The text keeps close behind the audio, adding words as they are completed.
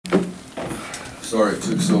sorry it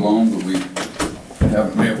took so long, but we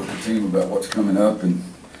haven't met with the team about what's coming up, and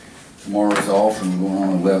tomorrow's off, and we're going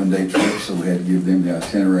on an 11-day trip, so we had to give them the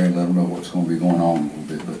itinerary and let them know what's going to be going on a little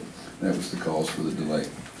bit, but that was the cause for the delay.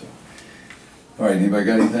 So. All right, anybody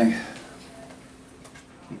got anything?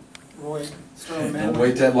 Roy, Sterling Don't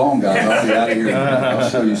wait that long, guys. I'll be out of here. I'll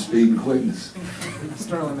show you speed and quickness.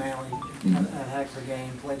 Sterling Manley had a heck of a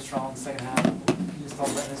game, played strong second half. You just talk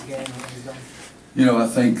about this game and what he's done. You know, I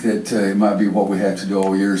think that it might be what we have to do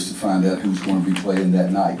all year is to find out who's going to be playing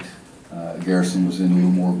that night. Garrison was in a little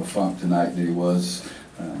more of a funk tonight than he was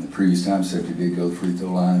the previous time, except he did go to the free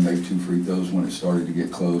throw line and make 2 free throws when it started to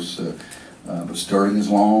get close. But Sterling is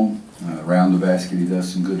long. Around the basket, he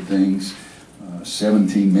does some good things.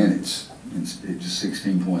 17 minutes, and just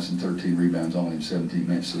 16 points and 13 rebounds only in 17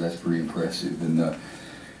 minutes, so that's pretty impressive. And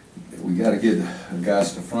we got to get the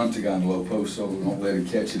guys to front the guy in the low post so we don't let him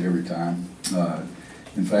catch it every time.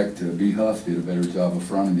 In fact, B. Huff did a better job of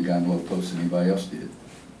fronting the guy in the low post than anybody else did.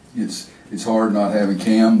 It's hard not having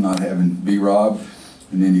Cam, not having B-Rob,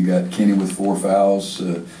 and then you got Kenny with 4 fouls,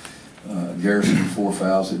 Garrison with 4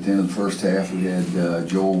 fouls at the end of the first half. We had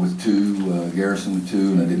Joel with 2, Garrison with 2,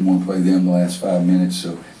 and I didn't want to play them the last 5 minutes,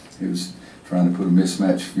 so it was trying to put a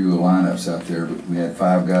mismatch few of lineups out there. But we had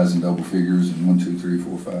 5 guys in double figures, and 1, 2, 3,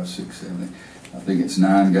 4, 5, 6, 7, 8. I think it's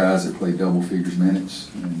 9 guys that played double figures minutes,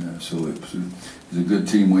 and so it was a good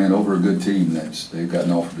team win over a good team. They've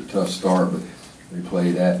gotten off to a tough start, but they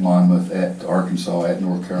played at Monmouth, at Arkansas, at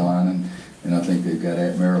North Carolina, and I think they've got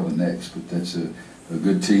at Maryland next. But that's a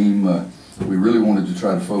good team. We really wanted to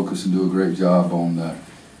try to focus and do a great job on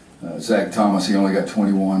Zach Thomas. He only got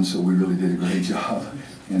 21, so we really did a great job.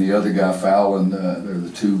 And the other guy, Fowler, they're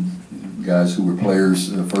the 2 guys who were players,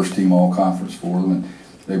 first team all-conference for them, and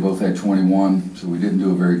they both had 21, so we didn't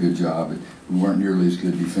do a very good job. We weren't nearly as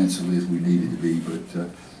good defensively as we needed to be, but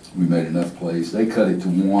we made enough plays. They cut it to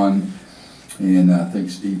 1, and I think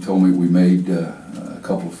Steve told me we made a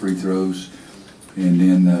couple of free throws, and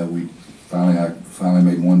then I finally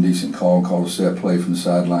made one decent call, called a set play from the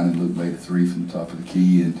sideline, and Luke made a 3 from the top of the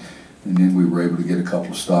key, and then we were able to get a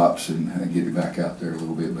couple of stops and get it back out there a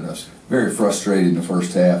little bit. But I was very frustrated in the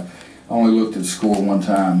first half. I only looked at the score one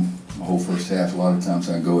time the whole first half. A lot of times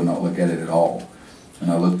I go and not look at it at all. And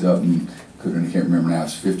I looked up and I can't remember now,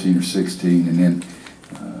 it's 15 or 16, and then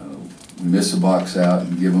we miss a box out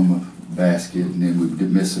and give them a basket, and then we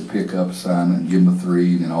did miss a pickup assignment and give them a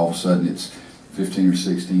 3, and then all of a sudden it's 15 or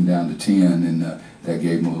 16 down to 10, and that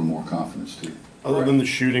gave them a little more confidence too. Other than the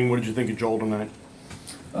shooting, what did you think of Joel tonight?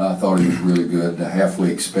 I thought he was really good. I halfway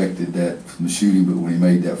expected that from the shooting, but when he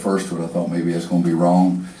made that first one, I thought maybe that's going to be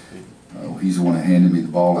wrong. He's the one that handed me the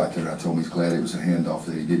ball out there. I told him he's glad it was a handoff,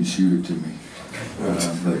 that he didn't shoot it to me.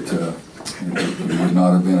 It would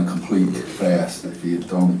not have been a complete pass if he had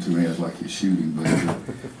thrown it to me as like he's shooting. But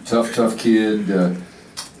tough kid.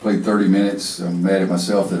 Played 30 minutes. I'm mad at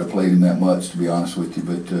myself that I played him that much, to be honest with you,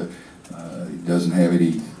 but he doesn't have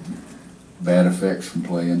any bad effects from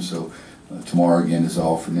playing. So tomorrow again is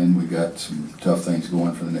off, and then we got some tough things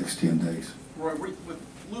going for the next 10 days. Roy, with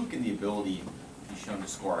Luke and the ability he's shown to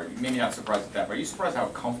score, you may not surprised at that, but are you surprised how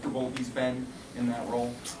comfortable he's been in that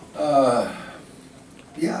role?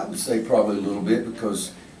 Yeah, I would say probably a little bit,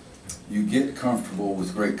 because you get comfortable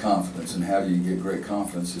with great confidence, and how do you get great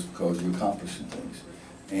confidence is because you're accomplishing things,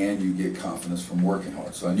 and you get confidence from working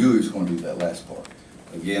hard. So I knew he was going to do that last part.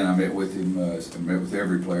 Again, I met with him, I met with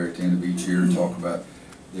every player at the end of each year and talk about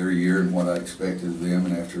their year and what I expected of them,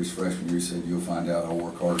 and after his freshman year he said, "You'll find out I'll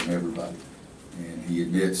work harder than everybody." And he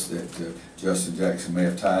admits that Justin Jackson may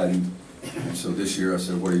have tied him, and so this year I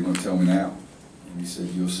said, "What are you going to tell me now?" And he said,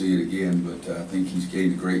 "You'll see it again," but I think he's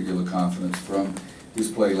gained a great deal of confidence from his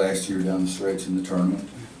play last year down the stretch in the tournament.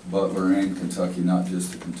 Butler and Kentucky, not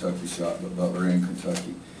just the Kentucky shot, but Butler and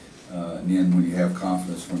Kentucky. And then when you have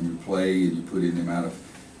confidence from your play and you put in the amount of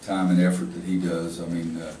time and effort that he does, I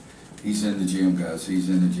mean, he's in the gym, guys. He's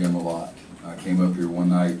in the gym a lot. I came up here one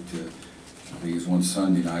night, I think it was one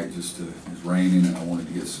Sunday night, just it was raining, and I wanted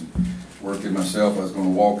to get some work in myself. I was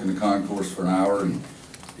going to walk in the concourse for an hour, and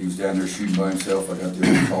he was down there shooting by himself. I got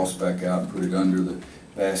to toss back out and put it under the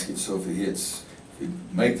basket, so if it hits, if you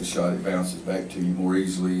make the shot, it bounces back to you more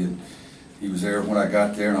easily. And he was there when I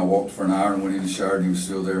got there, and I walked for an hour and went in the shower, and he was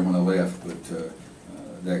still there when I left. But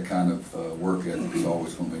that kind of work ethic is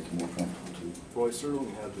always going to make you more comfortable too. Roy,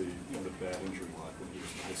 certainly had the bad injury luck when he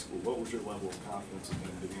was in high school. What was your level of confidence in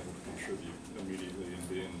him being able to contribute immediately and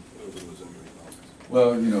being over those injury problems?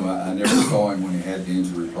 Well, I never saw him when he had the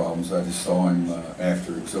injury problems. I just saw him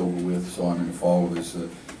after it was over with. Saw him in the fall of his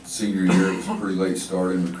senior year. It was a pretty late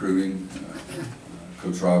start in recruiting.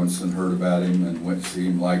 Coach Robinson heard about him and went to see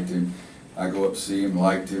him, liked him. I go up to see him,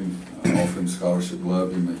 liked him, offered him scholarship,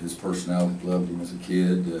 loved him, and his personality, loved him as a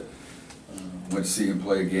kid. Went to see him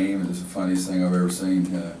play a game, and it's the funniest thing I've ever seen.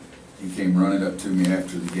 He came running up to me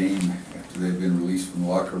after the game, after they'd been released from the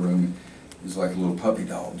locker room. He was like a little puppy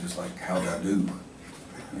dog, just like, how'd I do?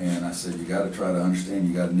 And I said, you got to try to understand,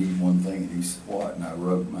 you got to need one thing. And he said, what? And I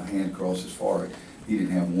rubbed my hand across his forehead. He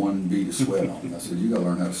didn't have one bead of sweat on him. I said, you got to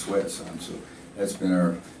learn how to sweat, son. So that's been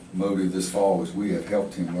our motive this fall, is we have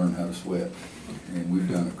helped him learn how to sweat. And we've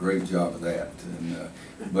done a great job of that.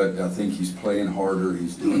 But I think he's playing harder.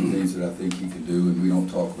 He's doing things that I think he can do, and we don't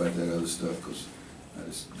talk about that other stuff because I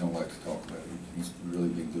just don't like to talk about it. He's really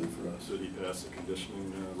been good for us. Did he pass the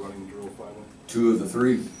conditioning running drill finally? 2 of the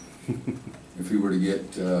 3. If he were to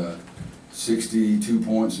get 62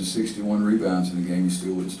 points and 61 rebounds in the game, he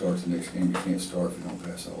still wouldn't start the next game. You can't start if you don't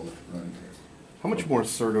pass all the running tests. How much more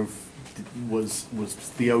assertive was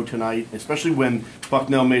Theo tonight, especially when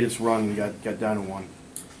Bucknell made its run and got down to 1?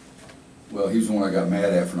 Well, he was the one I got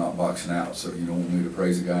mad at for not boxing out, so you don't want me to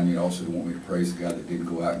praise the guy, and you also don't want me to praise the guy that didn't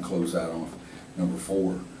go out and close out on number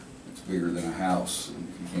 4. It's bigger than a house, and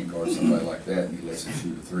you can't guard somebody like that, and he lets him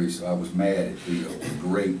shoot a 3, so I was mad at Theo, a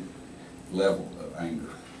great level of anger.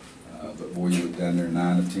 But boy, you look down there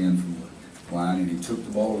 9 of 10 from the line, and he took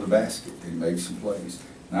the ball to the basket, and he made some plays.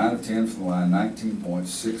 9 of 10 from the line, 19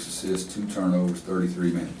 points, 6 assists, 2 turnovers,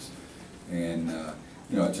 33 minutes. And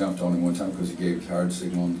you know, I jumped on him one time because he gave a tired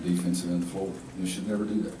signal on the defensive end of the floor. You should never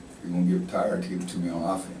do that. If you're going to give tired, give it to me on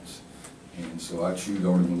offense. And so I chewed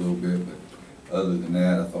on him a little bit, but other than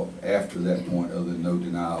that, I thought after that point, other than no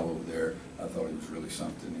denial over there, I thought he was really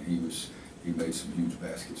something. And he made some huge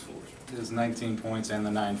baskets for us. His 19 points and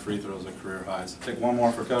the 9 free throws are career highs. Take one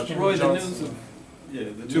more for Coach. Roy, the news of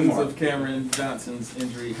Two news more. of Cameron Johnson's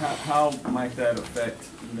injury, how might that affect,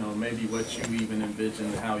 you know, maybe what you even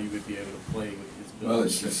envisioned, how you would be able to play with his ability? Well,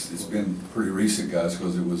 it's been pretty recent, guys,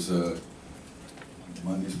 because it was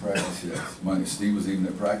Monday's practice. Yes, Monday. Steve was even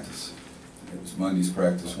at practice. It was Monday's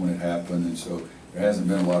practice when it happened, and so there hasn't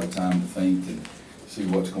been a lot of time to think and see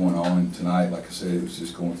what's going on. And tonight, like I said, it was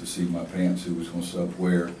just going to see my pants who was going to sub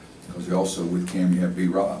where, because you also with Cam you have B.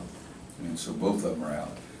 Rob, and so both of them are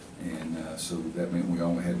out. And so that meant we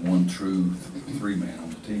only had one true 3-man on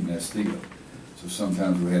the team, that's Theo. So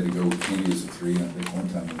sometimes we had to go with Kenny as a 3, and I think one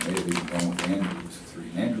time we may have even gone with Andrew as a 3.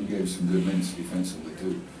 And Andrew gave us some good minutes defensively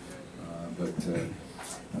too.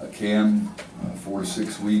 Cam, 4 to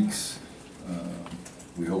 6 weeks.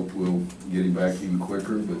 We hope we'll get him back even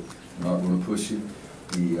quicker, but we're not going to push him.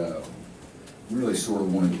 He really sort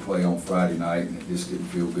of wanted to play on Friday night, and it just didn't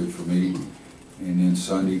feel good for me. And then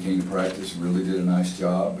Sunday he came to practice and really did a nice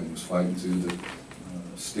job and was fighting through the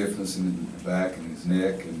stiffness in the back and his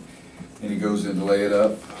neck. And then he goes in to lay it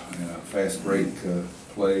up in a fast break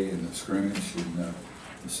play in the scrimmage. And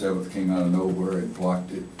the 7th came out of nowhere and blocked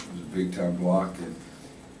it. It was a big time block. And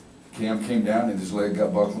Cam came down and his leg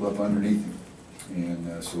got buckled up underneath him.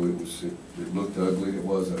 And so it looked ugly. It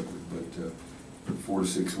was ugly. But 4 to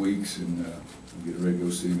 6 weeks, and we're getting ready to go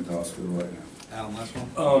see him at the hospital right now. Adam, last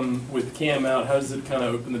one. With Cam out, how does it kind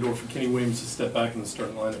of open the door for Kenny Williams to step back in the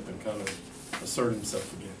starting lineup and kind of assert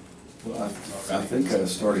himself again? Well, I think I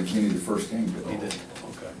started Kenny the first game, but He did.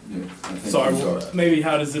 Okay. yeah, I think Sorry, he's all well, right. maybe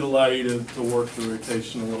how does it allow you to work the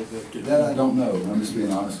rotation a little bit? That I don't know. I'm just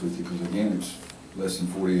being honest with you, because again, it's less than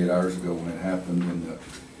 48 hours ago when it happened. And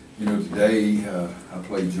you know, today I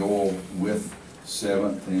played Joel with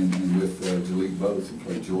 7th and with Jalek both, and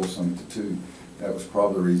played Joel some at the 2. That was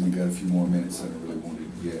probably the reason he got a few more minutes than I really wanted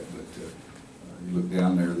to get. But you look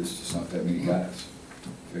down there, there's just not that many guys.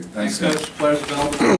 Okay, thanks, Coach. Players development.